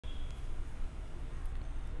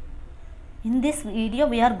In this video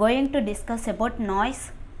we are going to discuss about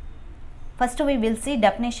noise. First we will see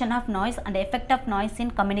definition of noise and effect of noise in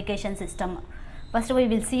communication system. First we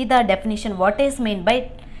will see the definition. What is meant by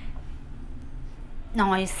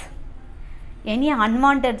noise? Any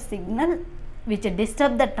unwanted signal which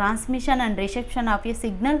disturb the transmission and reception of a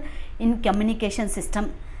signal in communication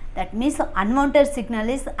system. That means unwanted signal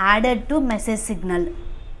is added to message signal.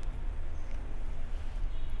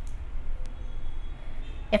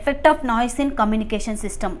 Effect of noise in communication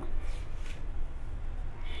system.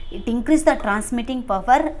 It increases the transmitting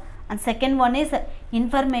power, and second one is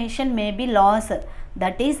information may be lost.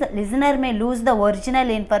 That is, listener may lose the original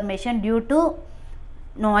information due to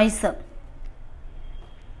noise.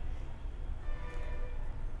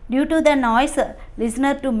 Due to the noise,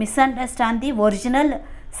 listener to misunderstand the original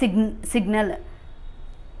signal.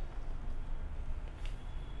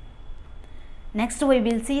 Next we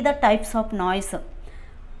will see the types of noise.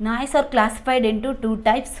 Noise are classified into two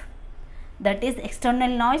types, that is external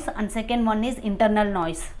noise and second one is internal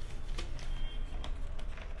noise.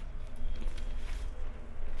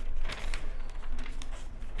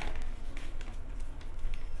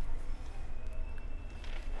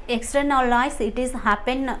 External noise, it is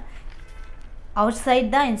happen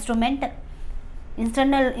outside the instrument.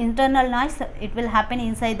 Internal noise, it will happen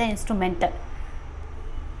inside the instrument.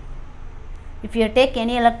 If you take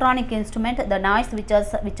any electronic instrument, the noise which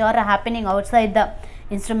are happening outside the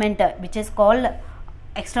instrument, which is called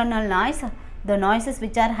external noise. The noises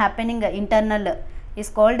which are happening internal is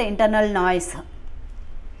called internal noise.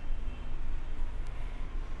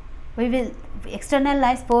 We will external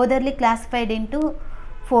noise furtherly classified into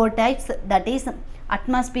four types, that is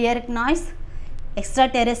atmospheric noise,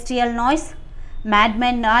 extraterrestrial noise,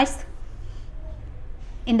 madman noise,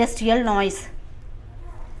 industrial noise.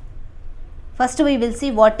 First we will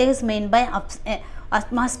see what is meant by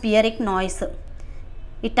atmospheric noise.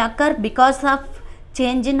 It occurs because of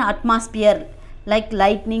change in atmosphere like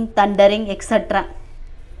lightning, thundering, etc.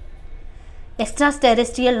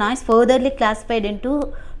 Extraterrestrial noise furtherly classified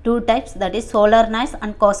into two types, that is solar noise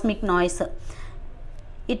and cosmic noise.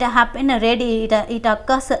 It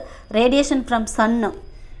occurs radiation from sun,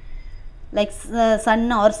 like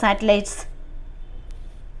sun or satellites.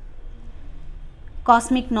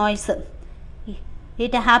 Cosmic noise,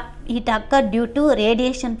 it occurs due to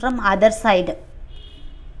radiation from other side.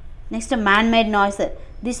 Next, man-made noise.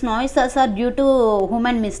 These noises are due to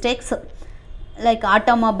human mistakes like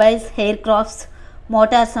automobiles, aircrafts,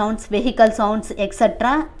 motor sounds, vehicle sounds,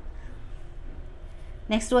 etc.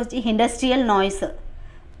 Next was the industrial noise.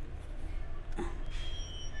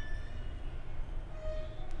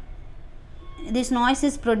 This noise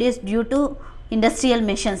is produced due to industrial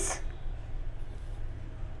machines.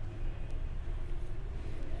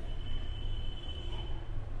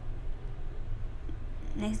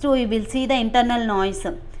 Next we will see the internal noise.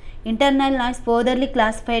 Internal noise furtherly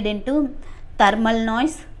classified into thermal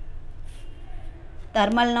noise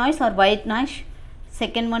or white noise.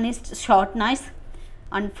 Second one is short noise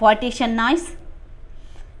and partition noise.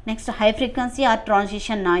 Next, high frequency or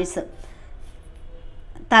transition noise.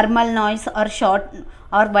 Thermal noise or short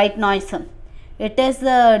or white noise. It is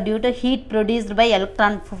due to heat produced by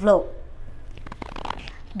electron flow.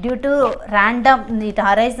 Due to random, it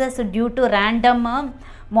arises due to random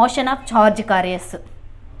motion of charge carriers.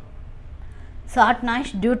 Short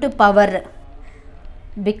noise due to power.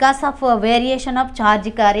 Because of variation of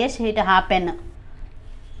charge carriers, it happen.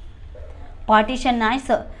 Partition noise,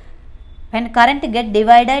 when current get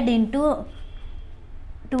divided into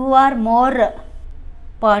two or more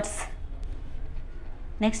parts.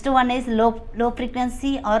 Next one is low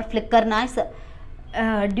frequency or flicker noise.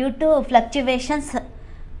 Due to fluctuations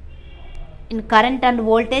in current and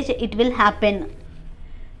voltage, it will happen.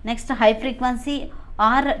 Next, high frequency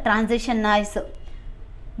or transition noise.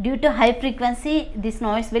 Due to high frequency, this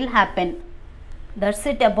noise will happen. That's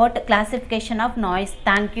it about classification of noise.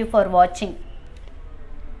 Thank you for watching.